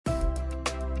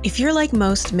If you're like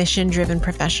most mission-driven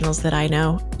professionals that I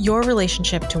know, your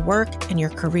relationship to work and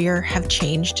your career have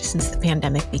changed since the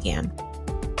pandemic began.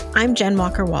 I'm Jen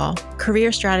Walker-Wall,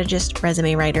 career strategist,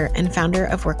 resume writer, and founder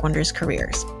of WorkWonders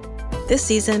Careers. This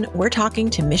season, we're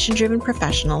talking to mission-driven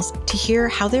professionals to hear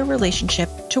how their relationship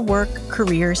to work,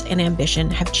 careers, and ambition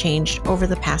have changed over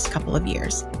the past couple of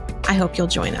years. I hope you'll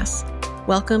join us.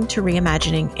 Welcome to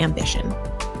ReImaging Ambition.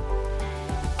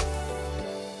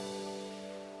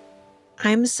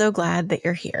 I'm so glad that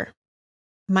you're here.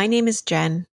 My name is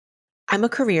Jen. I'm a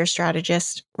career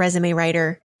strategist, resume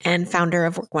writer, and founder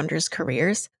of WorkWonders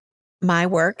Careers. My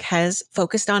work has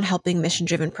focused on helping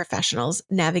mission-driven professionals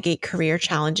navigate career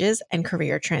challenges and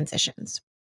career transitions.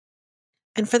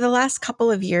 And for the last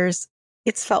couple of years,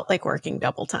 it's felt like working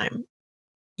double time.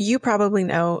 You probably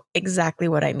know exactly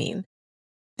what I mean.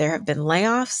 There have been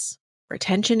layoffs,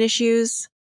 retention issues,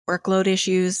 workload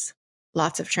issues,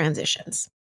 lots of transitions.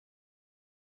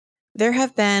 There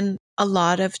have been a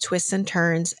lot of twists and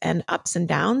turns and ups and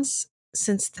downs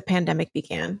since the pandemic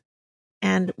began.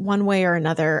 And one way or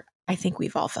another, I think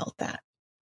we've all felt that.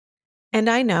 And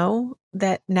I know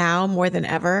that now more than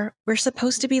ever, we're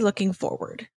supposed to be looking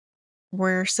forward.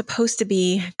 We're supposed to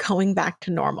be going back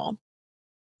to normal.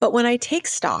 But when I take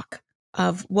stock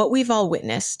of what we've all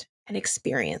witnessed and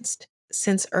experienced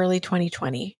since early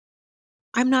 2020,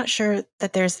 I'm not sure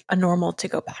that there's a normal to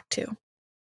go back to.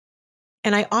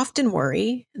 And I often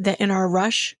worry that in our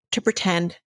rush to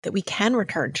pretend that we can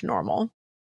return to normal,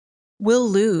 we'll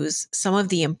lose some of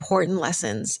the important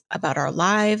lessons about our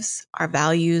lives, our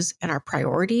values, and our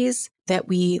priorities that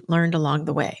we learned along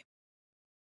the way.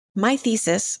 My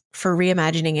thesis for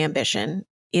ReImaging Ambition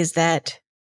is that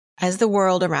as the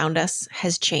world around us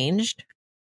has changed,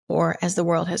 or as the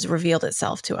world has revealed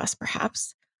itself to us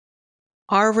perhaps,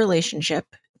 our relationship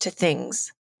to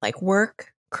things like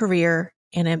work, career,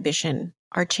 and ambition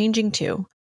are changing too,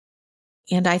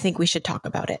 and I think we should talk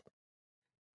about it.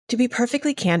 To be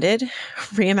perfectly candid,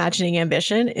 ReImaging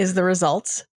Ambition is the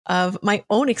result of my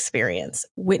own experience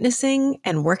witnessing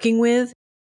and working with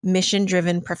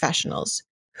mission-driven professionals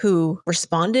who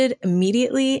responded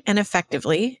immediately and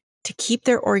effectively to keep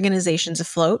their organizations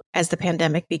afloat as the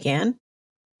pandemic began,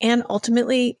 and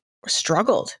ultimately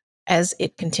struggled as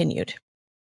it continued.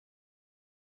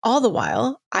 All the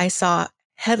while, I saw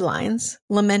headlines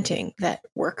lamenting that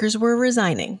workers were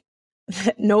resigning,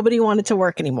 that nobody wanted to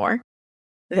work anymore,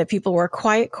 that people were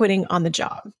quiet quitting on the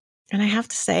job. And I have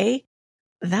to say,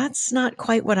 that's not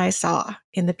quite what I saw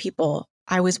in the people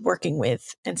I was working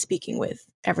with and speaking with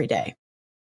every day.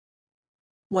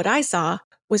 What I saw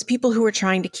was people who were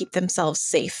trying to keep themselves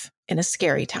safe in a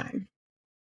scary time.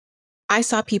 I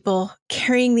saw people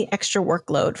carrying the extra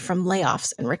workload from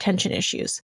layoffs and retention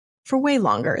issues for way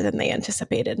longer than they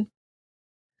anticipated.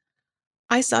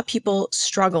 I saw people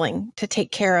struggling to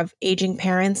take care of aging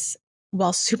parents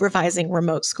while supervising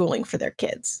remote schooling for their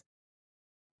kids.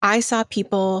 I saw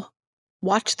people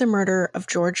watch the murder of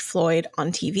George Floyd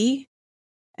on TV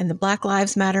and the Black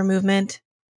Lives Matter movement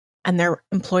and their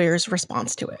employers'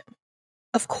 response to it.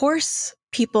 Of course,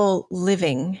 people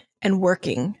living and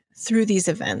working through these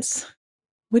events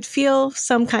would feel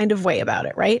some kind of way about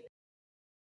it, right?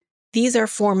 These are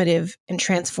formative and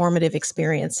transformative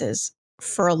experiences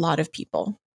for a lot of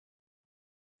people.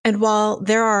 And while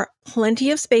there are plenty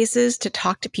of spaces to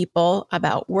talk to people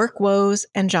about work woes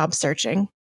and job searching,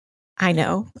 I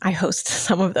know I host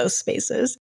some of those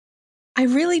spaces, I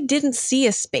really didn't see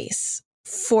a space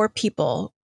for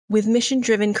people with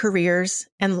mission-driven careers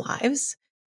and lives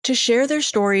to share their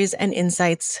stories and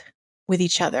insights with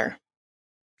each other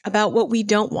about what we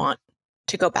don't want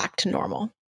to go back to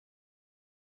normal.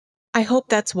 I hope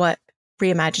that's what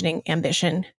ReImaging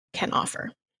Ambition can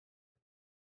offer.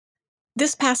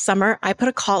 This past summer, I put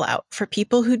a call out for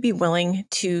people who'd be willing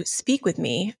to speak with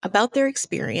me about their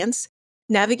experience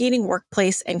navigating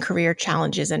workplace and career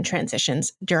challenges and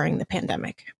transitions during the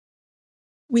pandemic.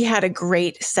 We had a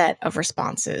great set of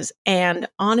responses, and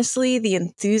honestly, the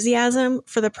enthusiasm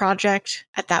for the project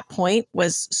at that point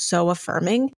was so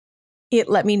affirming. It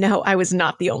let me know I was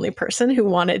not the only person who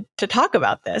wanted to talk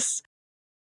about this.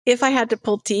 If I had to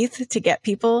pull teeth to get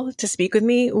people to speak with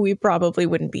me, we probably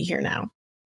wouldn't be here now.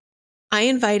 I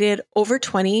invited over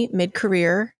 20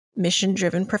 mid-career,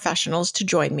 mission-driven professionals to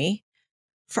join me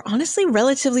for honestly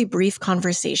relatively brief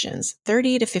conversations,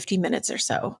 30 to 50 minutes or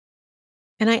so.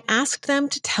 And I asked them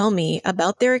to tell me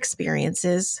about their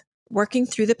experiences working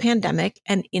through the pandemic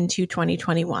and into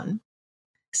 2021.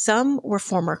 Some were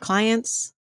former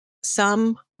clients,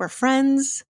 some were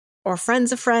friends or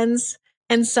friends of friends,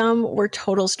 and some were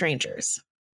total strangers.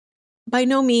 By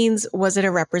no means was it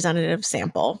a representative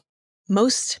sample.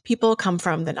 Most people come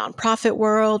from the nonprofit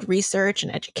world, research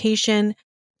and education,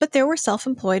 but there were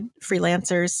self-employed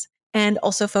freelancers and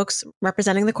also folks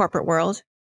representing the corporate world,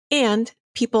 and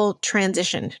people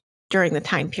transitioned during the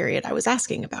time period I was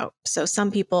asking about. So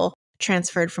some people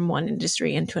transferred from one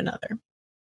industry into another.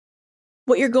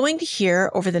 What you're going to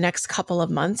hear over the next couple of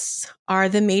months are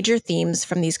the major themes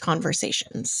from these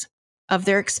conversations of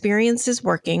their experiences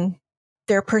working,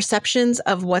 their perceptions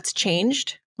of what's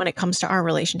changed when it comes to our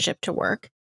relationship to work,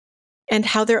 and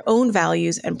how their own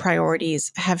values and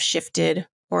priorities have shifted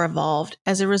or evolved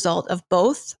as a result of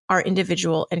both our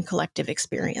individual and collective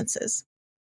experiences.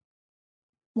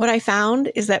 What I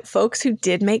found is that folks who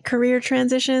did make career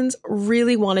transitions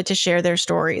really wanted to share their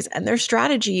stories and their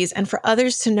strategies, and for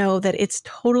others to know that it's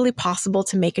totally possible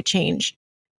to make a change,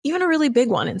 even a really big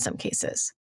one in some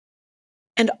cases.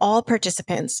 And all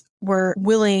participants were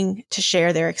willing to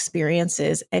share their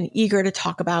experiences and eager to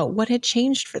talk about what had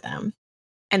changed for them.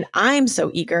 And I'm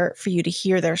so eager for you to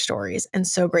hear their stories and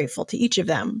so grateful to each of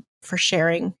them for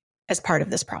sharing as part of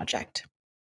this project.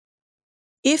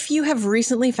 If you have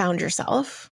recently found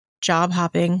yourself job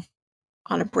hopping,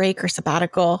 on a break or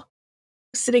sabbatical,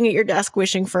 sitting at your desk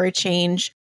wishing for a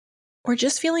change, or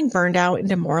just feeling burned out and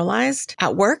demoralized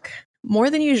at work more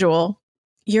than usual,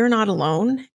 you're not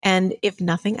alone. And if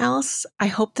nothing else, I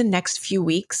hope the next few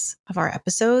weeks of our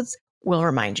episodes will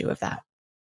remind you of that.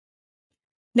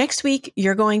 Next week,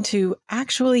 you're going to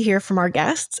actually hear from our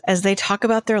guests as they talk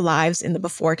about their lives in the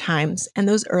before times and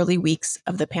those early weeks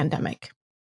of the pandemic.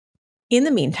 In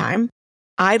the meantime,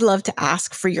 I'd love to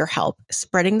ask for your help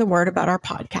spreading the word about our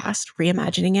podcast,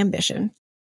 ReImagining Ambition.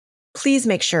 Please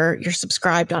make sure you're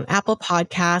subscribed on Apple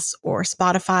Podcasts or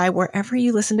Spotify, wherever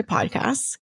you listen to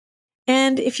podcasts.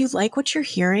 And if you like what you're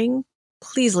hearing,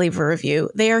 please leave a review.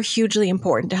 They are hugely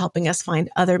important to helping us find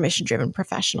other mission-driven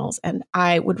professionals, and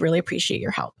I would really appreciate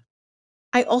your help.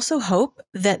 I also hope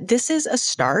that this is a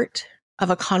start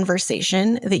of a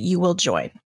conversation that you will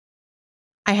join.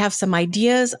 I have some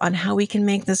ideas on how we can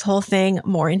make this whole thing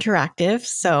more interactive,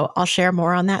 so I'll share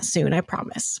more on that soon, I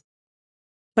promise.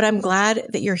 But I'm glad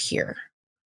that you're here.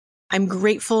 I'm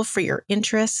grateful for your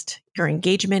interest, your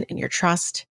engagement, and your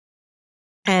trust.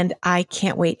 And I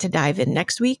can't wait to dive in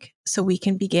next week so we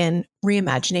can begin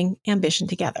reimagining ambition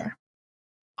together.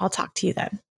 I'll talk to you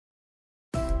then.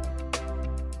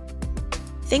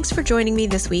 Thanks for joining me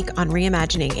this week on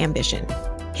Reimagining Ambition.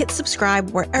 Hit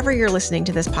subscribe wherever you're listening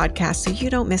to this podcast so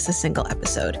you don't miss a single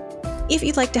episode. If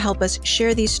you'd like to help us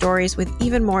share these stories with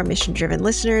even more mission-driven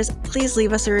listeners, please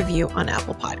leave us a review on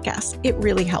Apple Podcasts. It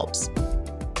really helps.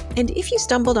 And if you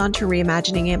stumbled onto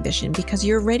Reimagining Ambition because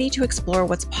you're ready to explore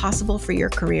what's possible for your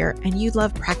career and you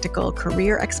love practical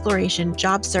career exploration,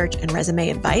 job search, and resume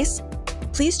advice,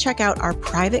 please check out our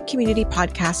private community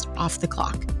podcast, Off the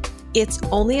Clock. It's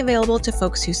only available to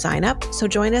folks who sign up, so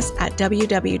join us at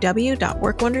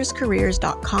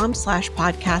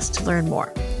www.workwonderscareers.com/podcast to learn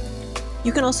more.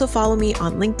 You can also follow me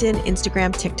on LinkedIn,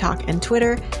 Instagram, TikTok, and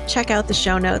Twitter. Check out the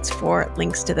show notes for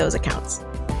links to those accounts.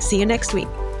 See you next week.